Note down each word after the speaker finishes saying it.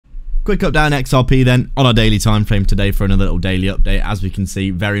quick update on XRP then on our daily time frame today for another little daily update. As we can see,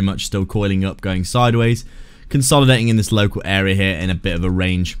 very much still coiling up, going sideways, consolidating in this local area here in a bit of a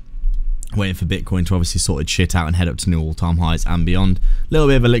range, waiting for Bitcoin to obviously sort its shit out and head up to new all-time highs and beyond. A little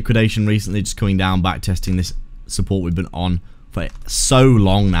bit of a liquidation recently, just coming down, back testing this support we've been on for so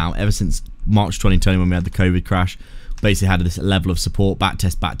long now, ever since March 2020 when we had the COVID crash. Basically had this level of support, back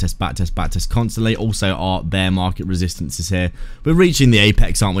test constantly. Also our bear market resistances here. We're reaching the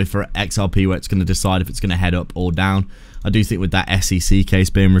apex, aren't we, for XRP, where it's going to decide if it's going to head up or down. I do think with that SEC case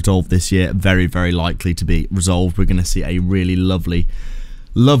being resolved this year, very, very likely to be resolved, we're going to see a really lovely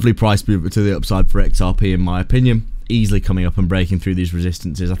price movement to the upside for XRP, in my opinion. Easily coming up and breaking through these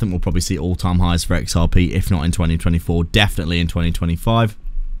resistances. I think we'll probably see all-time highs for XRP, if not in 2024, definitely in 2025.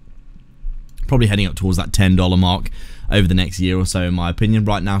 Probably heading up towards that $10 mark over the next year or so, in my opinion.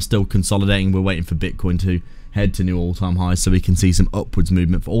 Right now, still consolidating. We're waiting for Bitcoin to head to new all-time highs so we can see some upwards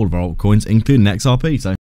movement for all of our altcoins, including XRP. So